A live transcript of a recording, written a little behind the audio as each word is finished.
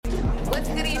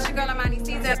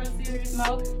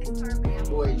Smoke.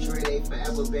 Boy, Trey, they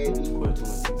forever, baby.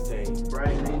 2016.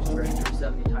 Brian H. Director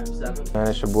 70x7. Man,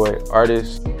 it's your boy,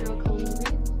 Artist. The girl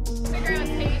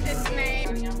Tasia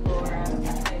Snape. Young Flora.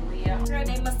 Leah. Girl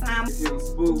named Masam. It's Young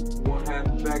Spook. One half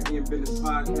the Back End Business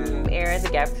Podcast. Era, the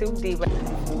Gap 2 Diva.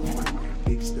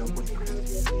 Big stuff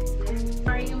with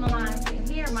Are you Milan?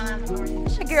 Here, Milan.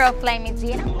 It's your girl, Flaming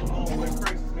Tina.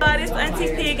 This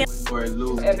Auntie Pig. Boy,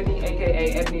 Lou. Ebony,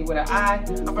 aka Ebony with an I.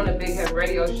 I'm from the Big Head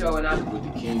Radio Show, and I'm With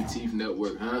the King Teeth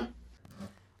Network, huh?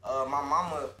 My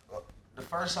mama, the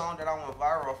first song that I went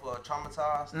viral for,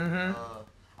 Traumatized,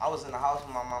 I was in the house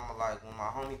with my mama, like, when my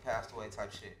homie passed away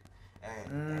type shit.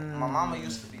 And my mama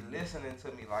used to be listening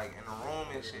to me, like, in the room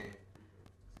and shit.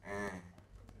 And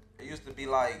it used to be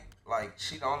like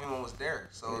she the only one was there.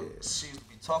 So she used to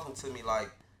be talking to me, like,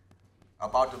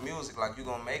 about the music, like, you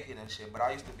gonna make it and shit. But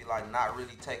I used to be, like, not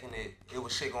really taking it. It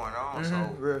was shit going on,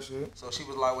 so Real shit. so she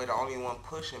was, like, the only one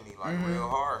pushing me, like, real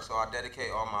hard. So I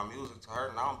dedicate all my music to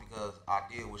her now because I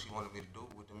did what she wanted me to do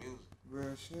with the music.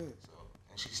 Real shit. So,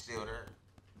 and she's still there.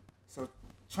 So,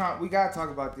 we gotta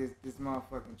talk about this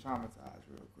motherfucking Traumatized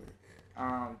real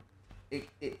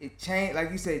quick. It changed, like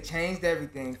you said, changed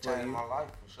everything It for changed you. my life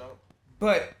for sure.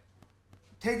 But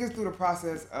take us through the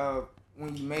process of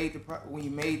when you made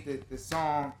the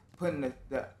song, putting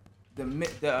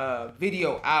the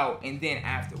video out, and then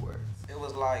afterwards. It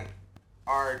was like,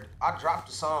 I dropped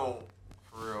the song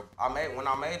for real. When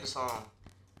I made the song,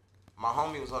 my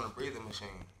homie was on the breathing machine,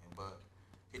 but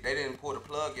they didn't pull the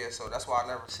plug yet, so that's why I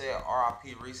never said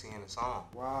R.I.P. Reese in the song.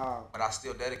 Wow. But I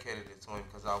still dedicated it to him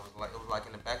because it was like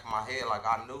in the back of my head, like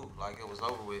I knew, like it was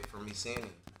over with for me seeing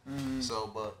it. So,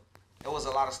 but it was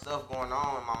a lot of stuff going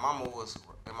on, and my mama was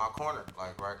in my corner,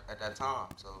 like right at that time.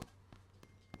 So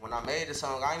when I made the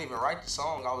song, I didn't even write the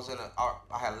song.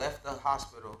 I had left the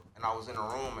hospital, and I was in a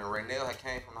room, and Raynell had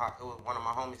came from the hospital. One of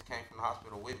my homies came from the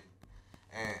hospital with me,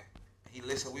 and he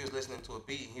listened. We was listening to a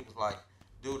beat, and he was like,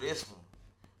 "Do this one."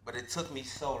 But it took me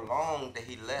so long that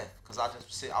he left, cause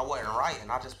I wasn't writing.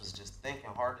 I was just thinking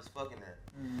hard as fucking there.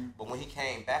 But when he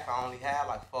came back, I only had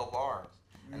like 4 bars,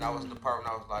 and that was the part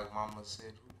when I was like, "Mama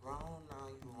said you grown now,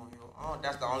 you on your own."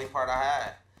 That's the only part I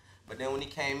had. But then when he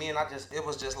came in, it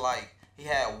was just like he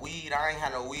had weed. I ain't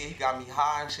had no weed. He got me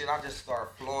high and shit. I just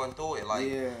started flowing through it,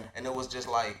 like, and it was just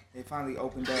like It finally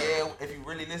opened up. Yeah, if you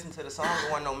really listen to the song,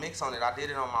 there wasn't no mix on it. I did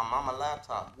it on my mama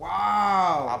laptop.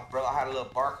 Wow. I had a little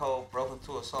barcode broke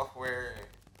into a software,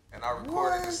 and I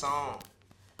recorded the song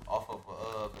off of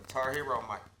a Guitar Hero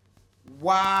mic.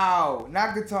 Wow.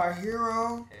 Not Guitar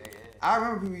Hero. Yeah. I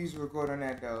remember people used to record on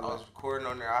that though. I was recording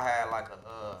on there. I had like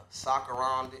a sock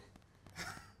around it.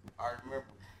 I remember.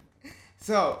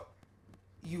 So,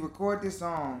 you record this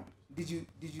song. Did you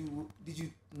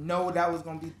know that was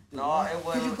gonna be? No, it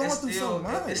wasn't. You going through so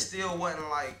much. It still wasn't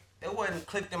like it wasn't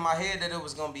clicked in my head that it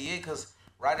was gonna be it. Cause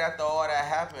right after all that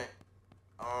happened,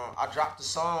 I dropped the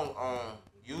song on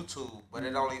YouTube, but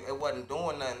it wasn't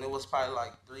doing nothing. It was probably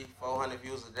like 300-400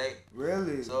 views a day.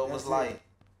 Really? So it was like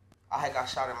I had got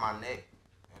shot in my neck,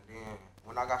 and then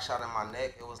when I got shot in my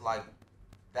neck, it was like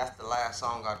that's the last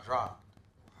song I dropped.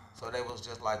 So they was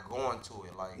just like going to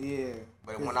it, like. Yeah.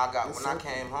 But when I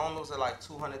came home, it was at like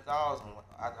 200,000.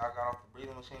 I got off the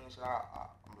breathing machine and shit.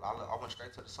 I went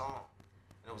straight to the song,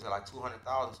 and it was at like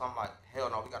 200,000. So I'm like,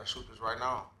 hell no, we gotta shoot this right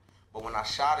now. But when I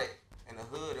shot it in the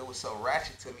hood, it was so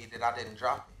ratchet to me that I didn't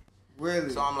drop it.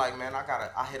 Really? So I'm like, man,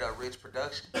 I hit a Rich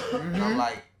production, and I'm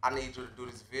like, I need you to do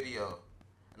this video.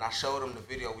 And I showed him the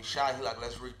video we shot. He like,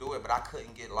 let's redo it. But I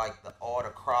couldn't get like all the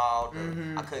crowd.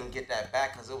 I couldn't get that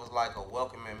back because it was like a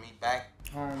welcoming me back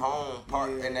home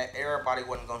part, and that everybody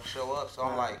wasn't gonna show up. So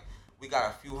I'm like, we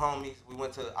got a few homies.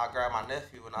 I grabbed my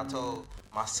nephew and I told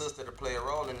my sister to play a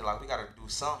role in it. Like, we gotta do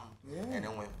something. Yeah. And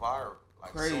it went viral.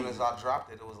 Like, as soon as I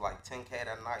dropped it, it was like 10K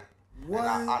that night. What?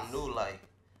 And I knew like,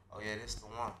 oh yeah, this the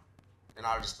one. Then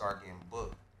I just started getting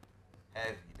booked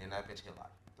heavy. Then that bitch hit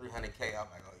like 300K. I'm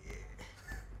like, oh yeah.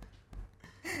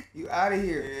 You out of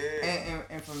here. Yeah.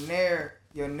 And from there,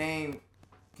 your name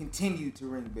continued to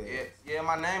ring bells. Yeah,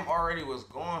 my name already was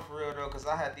going for real though, cause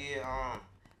I had the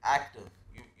Active.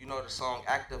 You know the song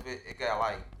Active? It got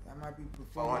like that might be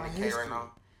 400K right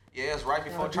now. Yeah, it's right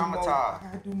before Traumatized. I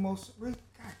gotta do most.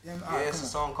 Goddamn. Yeah, it's a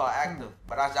song called Active.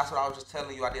 But that's what I was just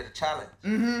telling you. I did a challenge.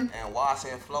 And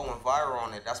Wasi and Flo went viral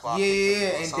on it. That's why.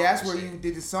 And that's where you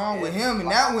did the song with him, and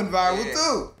that went viral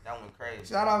too. That went crazy.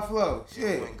 Shout out Flo.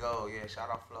 Shit. You went gold. Yeah, shout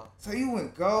out Flo. So you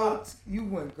went gold.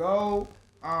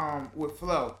 With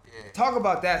Flo. Yeah. Talk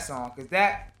about that song, cause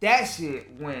that shit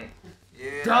went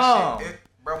dumb. That shit,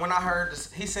 Bro, when I heard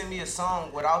this, he sent me a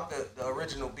song without the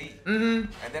original beat. Mm-hmm.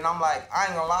 And then I'm like, I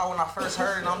ain't gonna lie, when I first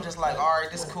heard it, I'm just like, all right,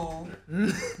 this cool.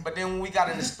 But then when we got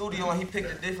in the studio and he picked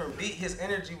a different beat, his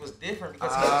energy was different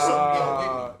because he was in the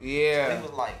studio with me. Yeah. So he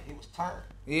was like, he was turned.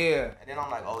 Yeah. And then I'm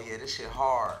like, oh yeah, this shit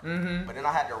hard. Mm-hmm. But then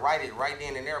I had to write it right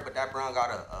then and there, but that Brown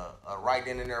got a right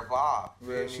then and there vibe.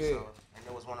 Real shit. So, and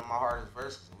it was one of my hardest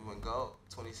verses. We went gold,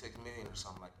 26 million or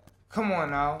something like that. Come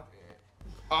on now. Yeah.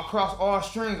 Across all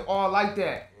strings, all like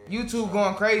that. Yeah, YouTube sure.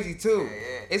 going crazy too.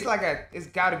 Yeah. It's like it's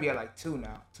gotta be at like 2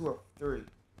 now. 2 or 3.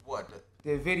 What?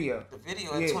 The video. The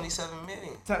video at 27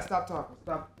 million. Stop talking.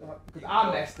 Stop. Cause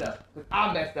I messed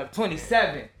up.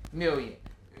 27 million.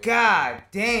 God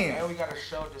damn. And we got a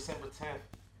show December 10th.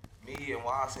 Me and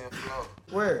Wise and Flo.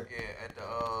 Where? Yeah, at the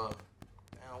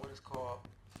what is it called?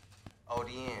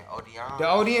 Odeon. The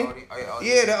Odeon? Odeon.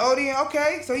 Yeah, the Odeon.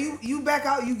 Okay, so you back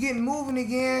out. You getting moving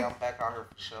again. Yeah, I'm back out here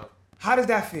for sure. How does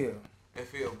that feel? It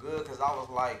feel good because I was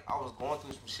going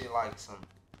through some shit, like some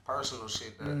personal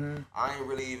shit that I ain't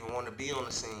really even want to be on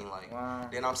the scene. Like,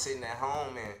 then I'm sitting at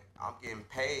home and I'm getting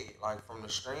paid like from the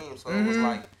stream, so it was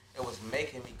like it was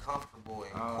making me comfortable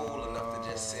and cool enough to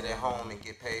just sit at home and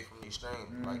get paid from these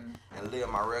streams, like, and live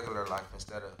my regular life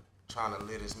instead of trying to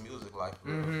live this music life.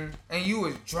 And you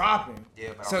was dropping.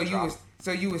 Yeah, but so I was dropping.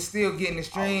 So you was still getting the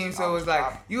stream. So it was was like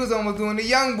dropping. you was almost doing the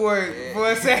young boy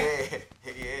for a second.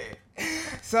 Yeah.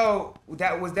 So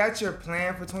was that your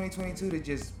plan for 2022 to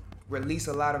just release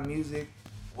a lot of music?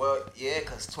 Well, yeah,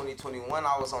 cause 2021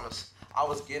 I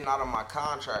was getting out of my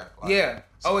contract. Like, Yeah,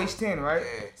 so, OH10, right?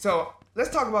 Yeah. So let's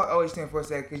talk about OH10 for a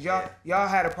second, cause y'all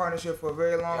had a partnership for a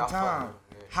very long Yeah, I fuck time. with them,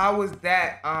 yeah. How was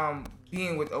that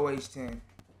being with OH10?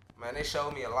 Man, they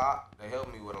showed me a lot. They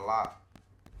helped me with a lot.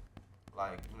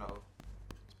 Like, you know,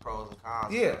 it's pros and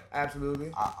cons. Yeah,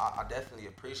 absolutely. I definitely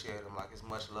appreciate them. Like, it's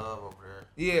much love over there.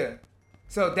 Yeah.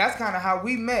 So that's kind of how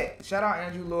we met. Shout out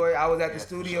Andrew Lloyd. I was at the Yeah,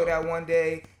 studio for sure. that one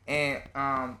day, and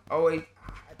I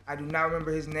do not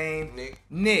remember his name.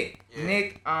 Nick. Yeah.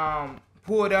 Nick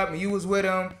pulled up and you was with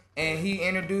him, and he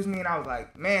introduced me, and I was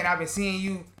like, man, I've been seeing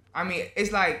you. I mean,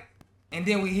 it's like, and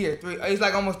then we here it's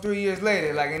like almost 3 years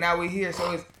later, like, and now we here.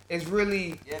 So it's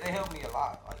really. Yeah, they helped me a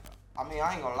lot. Like, I mean,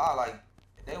 I ain't gonna lie. Like,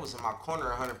 they was in my corner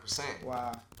 100%.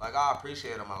 Wow. Like, I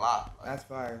appreciate them a lot. Like, That's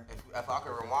fire. If I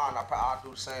could rewind, I'd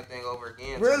do the same thing over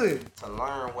again. Really? To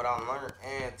learn what I learned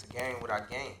and to gain what I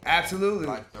gained. Absolutely.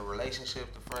 Like the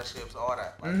relationships, the friendships, all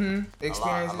that. Like,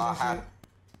 Experiences a lot and shit. happened.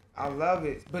 I love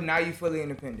it. But now you fully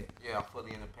independent. Yeah, I'm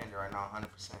fully independent right now,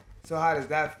 100%. So how does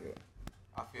that feel?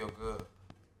 I feel good.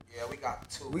 Yeah, we got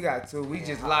 2. We got 2. We Yeah,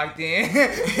 just how- locked in.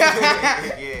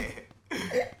 Yeah.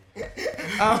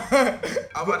 I'm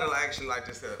about to actually like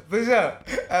this up. For sure.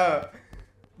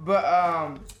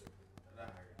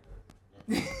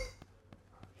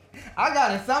 I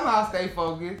gotta somehow stay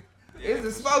focused. It's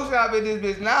a smoke shop in this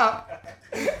bitch now.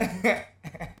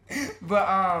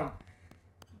 But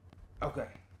okay.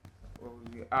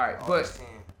 All right, but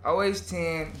always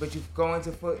 10. But you go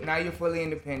into now you're fully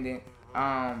independent.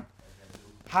 How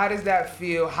does that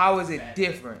feel? How is it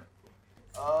different?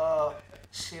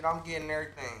 Shit, I'm getting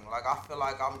everything. Like, I feel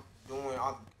like I'm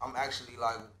actually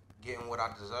like getting what I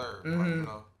deserve. Like, you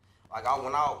know, like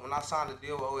when I signed the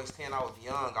deal with OH10, I was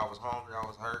young, I was hungry, I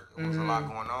was hurt. It was a lot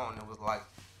going on. It was like,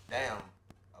 damn,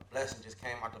 a blessing just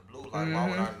came out the blue. Like, why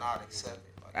would I not accept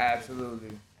it? Like,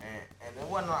 Absolutely. And it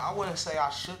wasn't. I wouldn't say I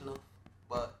shouldn't have,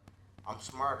 but I'm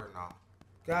smarter now.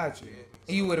 Got you. Yeah,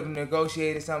 And you would have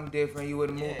negotiated something different. You would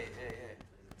have moved. Yeah.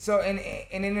 So in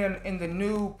the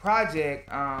new project,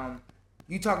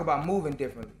 you talk about moving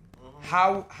differently.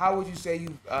 How would you say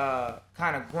you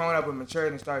kind of grown up and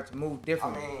matured and started to move I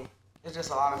differently? mean, it's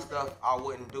just a lot of stuff I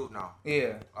wouldn't do now.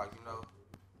 Yeah. Like, you know,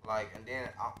 like, and then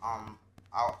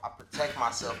I protect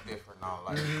myself different now.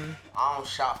 Like, I don't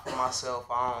shop for myself.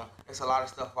 It's a lot of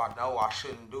stuff I know I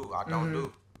shouldn't do. I don't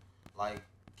do. Like,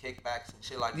 kickbacks and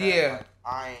shit like that. Yeah.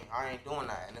 Like, I ain't doing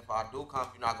that. And if I do come,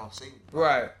 you're not gonna see me.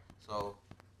 Right. So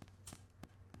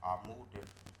I moved different.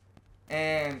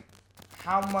 And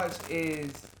how much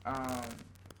is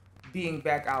being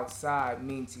back outside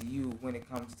mean to you when it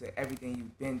comes to everything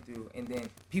you've been through, and then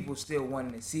people still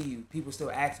wanting to see you, people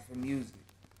still asking for music?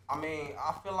 I mean,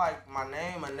 I feel like my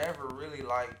name I never really,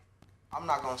 like, I'm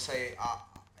not gonna say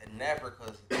never,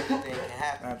 because anything can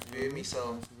happen. You feel me?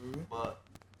 So, but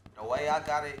the way I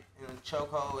got it in the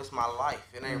chokehold, it's my life.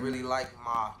 It ain't really like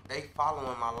they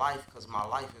following my life because my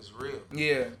life is real.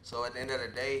 Yeah. So at the end of the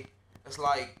day, it's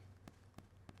like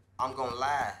I'm gonna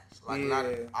last. Like,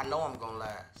 I know I'm gonna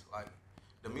last. Like,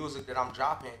 the music that I'm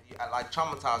dropping, like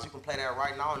Traumatized, you can play that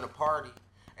right now in the party,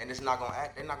 and it's not gonna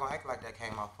act. They're not gonna act like that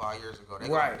came out 5 years ago. They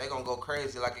gonna go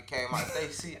crazy like it came out. If they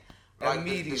see, like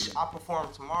I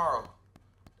perform tomorrow.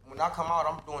 When I come out,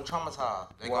 I'm doing Traumatized.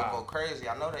 They gonna go crazy.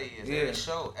 I know they is.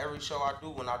 Every show I do,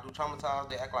 when I do Traumatized,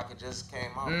 they act like it just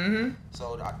came out.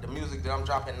 So the music that I'm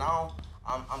dropping now,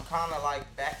 I'm kind of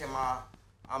like back in my.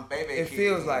 I'm Bae Bae. It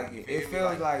feels like it. It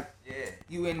feels like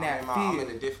you in that field. I'm in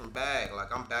a different bag.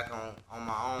 Like I'm back on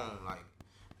my own. Like,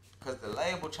 cause the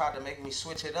label tried to make me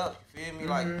switch it up. You feel me?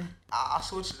 Like I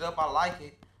switched it up. I like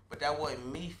it, but that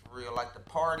wasn't me for real. Like the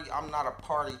party, I'm not a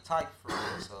party type for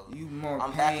real. So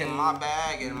I'm back in my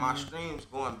bag and my streams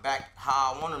going back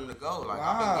how I want them to go. Like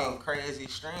I've been getting crazy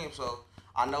streams, so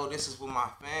I know this is where my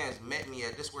fans met me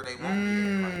at. This is where they want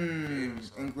me at. Like, you feel me?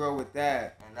 So, and grow with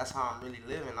that. And that's how I'm really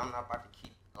living. I'm not about to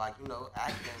keep acting or.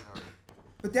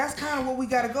 But that's kind of what we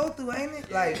gotta go through, ain't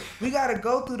it? Like we gotta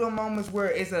go through the moments where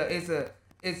it's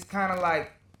kind of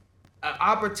like an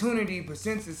opportunity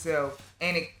presents itself,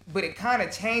 but it kind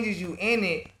of changes you in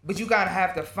it. But you gotta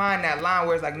have to find that line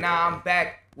where it's like, nah, I'm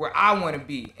back where I want to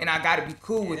be, and I gotta be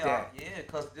cool with that. Yeah,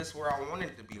 cause this is where I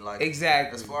wanted to be. Like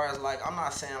exactly. As far as like, I'm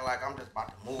not saying like I'm just about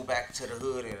to move back to the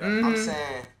hood, and I'm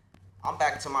saying. I'm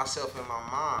back to myself in my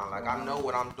mind. Like, I know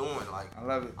what I'm doing. Like, I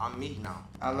love it. I'm me now.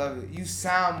 I love it. You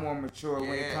sound more mature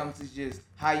when it comes to just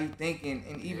how you thinking.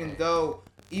 And even though,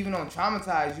 even on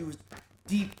Traumatized, you was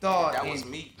deep thought. That was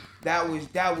me. That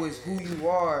was who you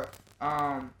are.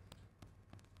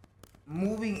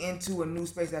 Moving into a new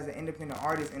space as an independent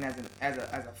artist and as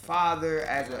a father,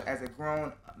 as a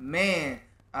grown man,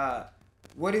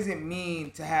 what does it mean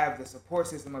to have the support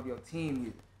system of your team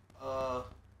here?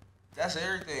 That's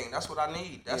everything. That's what I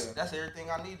need. That's everything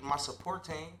I need. My support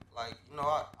team. Like, you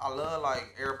know, I love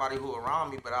like everybody who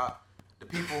around me, but the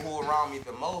people who around me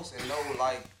the most and know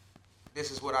like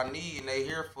this is what I need, and they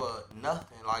here for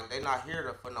nothing. Like they not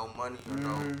here for no money or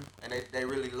no, and they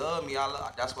really love me.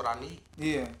 That's what I need.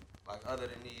 Yeah. Like other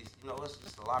than these, you know, it's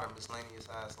just a lot of miscellaneous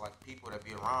ass like people that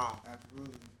be around.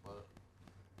 Absolutely. But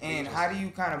and how do you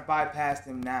kind of bypass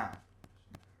them now,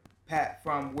 Pat,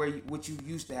 from what you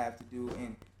used to have to do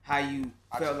and how you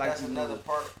felt like that's another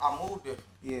part. I moved different.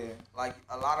 Yeah. Like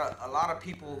a lot of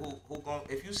people who go.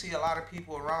 If you see a lot of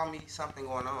people around me, something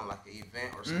going on, like an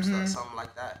event or some stuff, something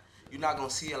like that, you're not gonna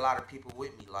see a lot of people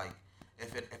with me. Like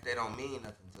if they don't mean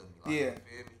nothing to me. Like, you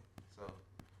feel me? So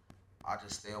I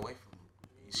just stay away from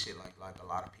shit like a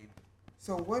lot of people.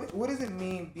 So what does it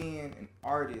mean being an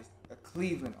artist, a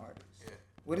Cleveland artist? Yeah.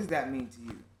 What does that mean to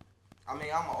you? I mean,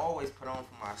 I'ma always put on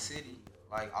for my city.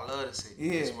 Like, I love the city.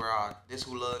 Yeah. This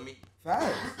who love me.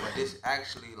 Facts. But this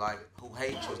actually, like, who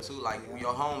hate you, too. Like,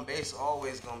 your home base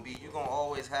always gonna be, you're gonna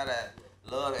always have that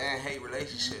love and hate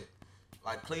relationship.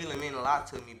 Like, Cleveland mean a lot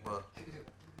to me, but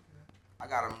I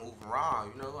gotta move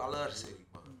around, you know? I love the city,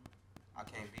 but I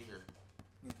can't be here.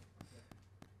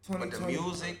 But the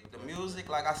music,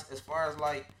 like, as far as,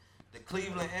 like, the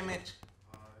Cleveland image,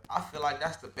 I feel like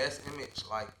that's the best image.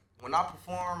 Like, when I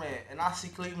perform and I see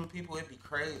Cleveland people, it'd be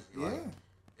crazy. Like,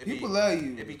 people love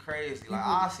you. It'd be crazy. Like,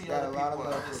 I see other people in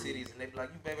other cities, and they be like,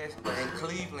 you Bae Bae. But in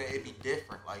Cleveland, it'd be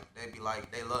different. Like, they'd be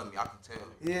like, they love me. I can tell.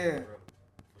 Yeah.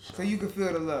 Sure. So you can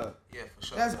feel the love. Yeah, for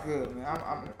sure. That's good, man.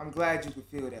 I'm glad you can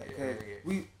feel that. Because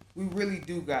we really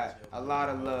do got a lot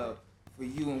of love for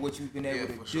you and what you've been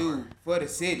able to do for the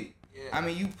city. Yeah. I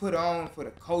mean, you put on for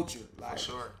the culture, like,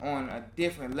 on a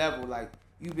different level. Like,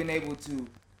 you've been able to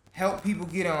help people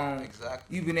get on.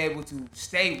 Exactly. You've been able to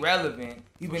stay relevant.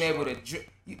 You've been able to.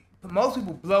 Most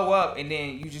people blow up and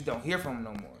then you just don't hear from them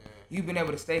no more. Yeah. You've been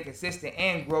able to stay consistent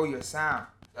and grow your sound.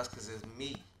 That's because it's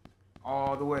me.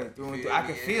 All the way through and through. I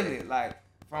can feel it. Like,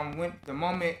 from the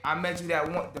moment I met you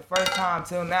the first time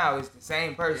till now, it's the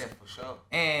same person. Yeah, for sure.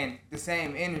 And the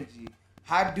same energy.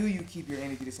 How do you keep your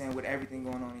energy the same with everything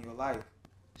going on in your life?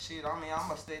 Shit, I mean, I'm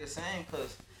going to stay the same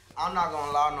because I'm not going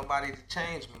to allow nobody to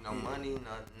change me. No money,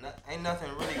 ain't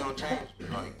nothing really going to change me.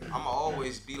 Like, I'm going to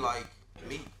always be like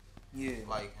me. Yeah.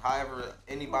 Like, however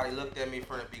anybody looked at me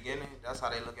from the beginning, that's how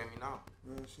they look at me now.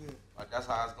 Real shit. Like, that's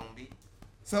how it's going to be.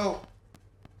 So,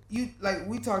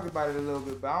 we talked about it a little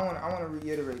bit, but I want to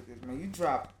reiterate this, man. You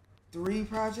dropped 3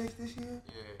 projects this year?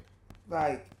 Yeah.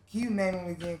 Like, can you name them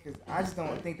again? Because I just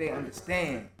don't think they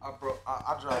understand. I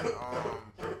dropped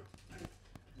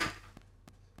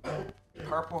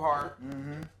Purple Heart.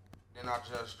 Mm-hmm. Then I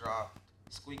just dropped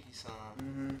Squeaky Sun.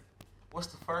 Mm-hmm. What's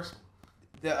the first one?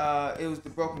 It was the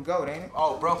Broken Goat, ain't it?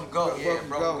 Oh, Broken Goat. Broken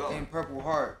Goat and Purple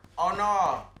Heart. Oh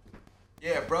no.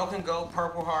 Yeah, Broken Goat,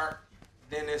 Purple Heart.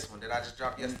 Then this one that I just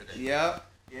dropped yesterday. Yep.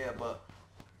 Yeah, but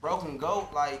Broken Goat,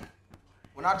 like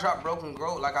when I dropped Broken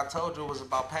Goat, like I told you, it was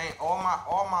about pain.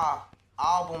 I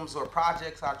albums or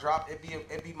projects I drop,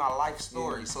 it be my life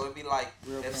story. Yeah. So it'd be like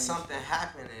Real if things. something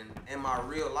happened in my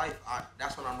real life,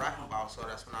 that's what I'm rapping about. So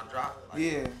that's when I drop it. Like,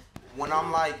 Yeah. when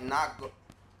I'm like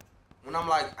when I'm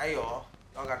like, hey y'all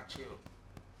gotta chill.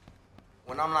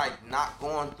 When I'm like not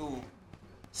going through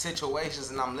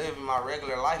situations and I'm living my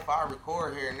regular life, I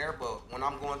record here and there. But when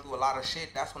I'm going through a lot of shit,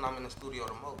 that's when I'm in the studio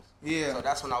the most. Yeah. So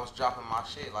that's when I was dropping my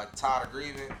shit. Like Tired of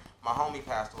Grieving, my homie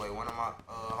passed away. One of my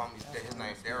homies, his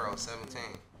name's Darryl, 17.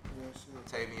 Real shit.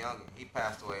 Tavy Youngin, he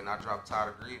passed away, and I dropped Tired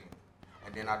of Grieving.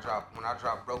 And then when I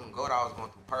dropped Broken Goat, I was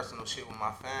going through personal shit with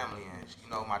my family, and you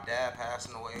know, my dad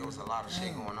passing away. It was a lot of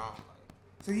shit going on.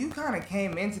 Like, So you kind of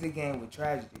came into the game with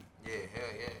tragedy. yeah, hell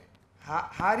yeah.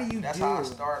 How do you That's deal?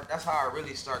 That's how I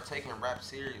really start taking rap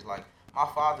serious. Like, my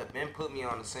father been put me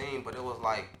on the scene, but it was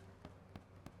like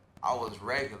I was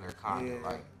regular kind of. Yeah.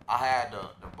 Like, I had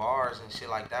the bars and shit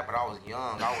like that, but I was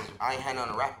young. I ain't had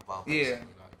nothing to rap about. Yeah. Basically.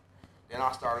 Like, then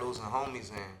I started losing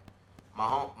homies, and my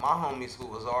homies who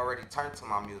was already turned to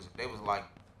my music, they was like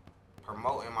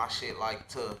promoting my shit like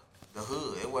to the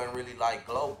hood. It wasn't really like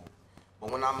global.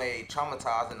 But when I made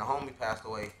Traumatized and the homie passed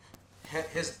away,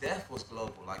 his death was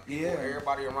global. Like, people,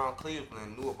 everybody around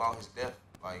Cleveland knew about his death.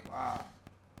 Like, Wow.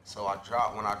 so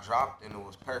when I dropped and it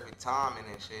was perfect timing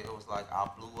and shit, it was like I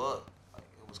blew up. Like,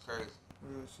 it was crazy.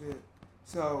 Real shit.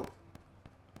 So,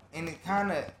 and it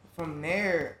kind of from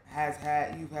there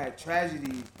you've had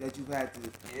tragedies that you've had to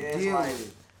deal like,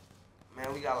 with. Man,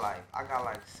 I got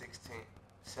like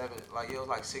it was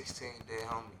like 16 dead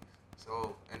homies.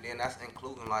 So, and then that's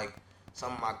including like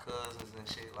some of my cousins and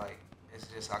shit. Like, it's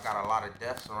just, I got a lot of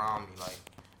deaths around me. Like,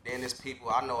 then there's people,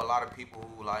 I know a lot of people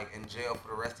who like in jail for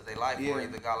the rest of their life, or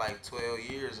either got like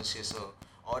 12 years and shit. So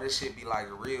all this shit be like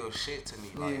real shit to me.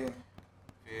 Like,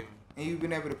 feel me? And you've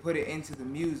been able to put it into the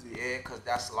music. Yeah, cause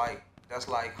that's like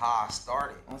how I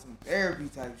started. On some therapy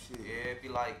type shit. Yeah, it be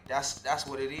like that's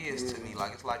what it is to me.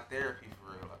 Like, it's like therapy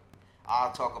for real. Like,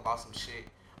 I'll talk about some shit,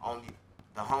 only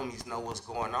the homies know what's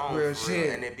going on. Real for shit.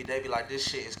 Real. And they be like, this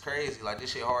shit is crazy. Like,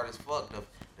 this shit hard as fuck. The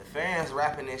fans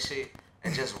rapping this shit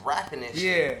and just rapping this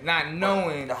shit. Yeah, not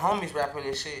knowing. But the homies rapping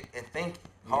this shit and thinking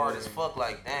hard as fuck.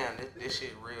 Like, damn, this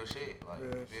shit real shit. Like,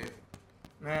 Real shit.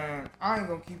 Man, I ain't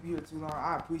gonna keep you here too long.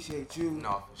 I appreciate you.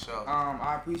 No, for sure.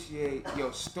 I appreciate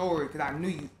your story because I knew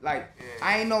you. Like,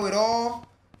 I ain't know it all,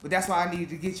 but that's why I needed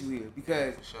to get you here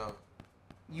because for sure.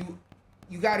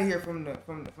 You gotta hear from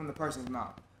the person's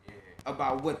mouth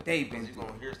about what they've been through. You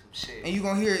gonna hear some shit. And you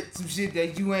gonna hear some shit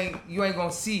that you ain't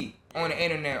gonna see on the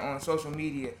internet, on social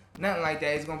media, nothing like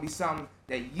that. It's gonna be something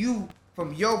that you,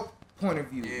 from your point of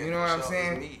view, you know what I'm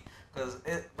saying? It's me. Cause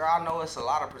bro, I know it's a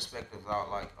lot of perspectives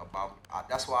out like about.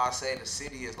 That's why I say the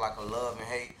city is like a love and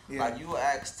hate. Yeah. Like, you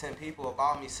ask 10 people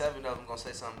about me, 7 of them gonna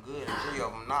say something good, and 3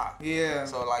 of them not. Yeah.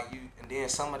 So like and then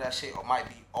some of that shit might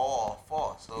be all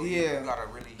false. So you gotta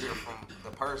really hear from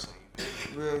the person. You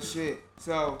feel me? Real shit.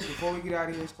 So before we get out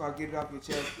of here, it's called Get It Off Your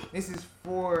Chest.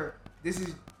 This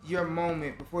is your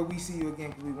moment before we see you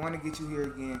again, because we want to get you here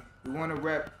again. We want to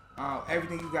rep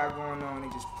everything you got going on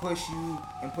and just push you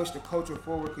and push the culture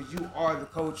forward, because you are the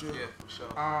culture. Yeah, for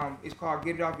sure. It's called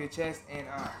Get It Off Your Chest, and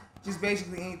just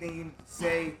basically anything you need to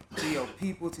say to your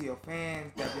people, to your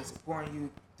fans that have been supporting you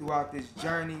throughout this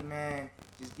journey, man.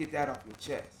 Just get that off your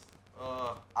chest.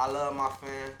 I love my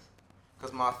fans,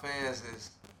 cause my fans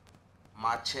is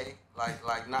my check.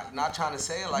 Like not trying to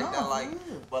say it like that, like,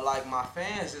 but like my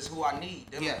fans is who I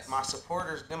need. Them, my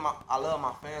supporters, I love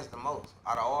my fans the most.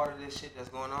 Out of all of this shit that's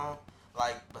going on,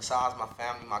 like, besides my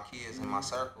family, my kids, and my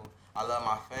circle, I love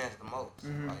my fans the most.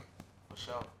 Like, for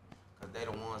sure, cause they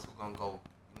the ones who gonna go,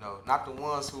 you know, not the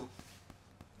ones who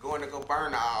going to go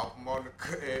burn the album on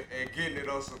and getting it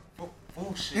on some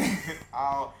food shit.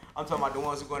 I'm talking about the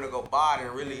ones who going to go buy it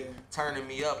and really turning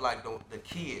me up, like the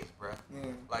kids, bruh.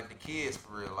 Yeah. Like, the kids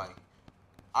for real. Like,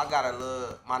 I gotta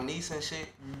love my niece and shit.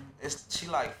 She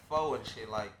like 4 and shit.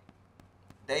 Like,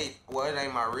 it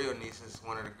ain't my real niece. It's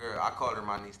one of the girls. I call her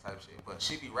my niece type shit. But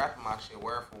she be rapping my shit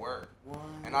word for word. What?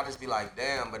 And I just be like,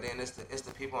 damn. But then it's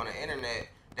the people on the internet.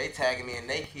 They tagging me and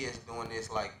they kids doing this,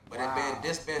 like, but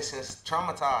this been since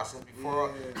Traumatized, since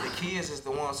before. The kids is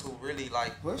the ones who really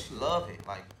like love it,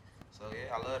 like. So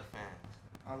yeah, I love the fans.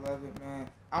 I love it, man.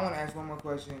 I want to ask one more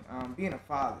question. Being a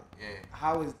father,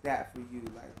 how is that for you?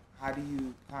 Like, how do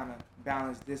you kind of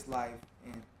balance this life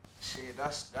and shit?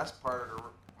 That's part of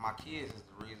my kids is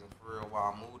the reason for real why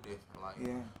I moved different. Like,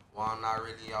 why I'm not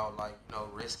really out, like, you know,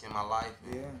 risking my life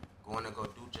and going to go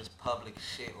do just public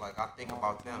shit. Like, I think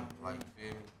about them, like, you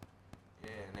feel me? Yeah,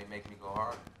 and they make me go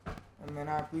harder. Man,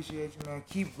 I appreciate you, man.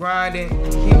 Keep grinding. Keep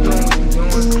doing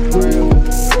what you're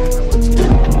doing. For real.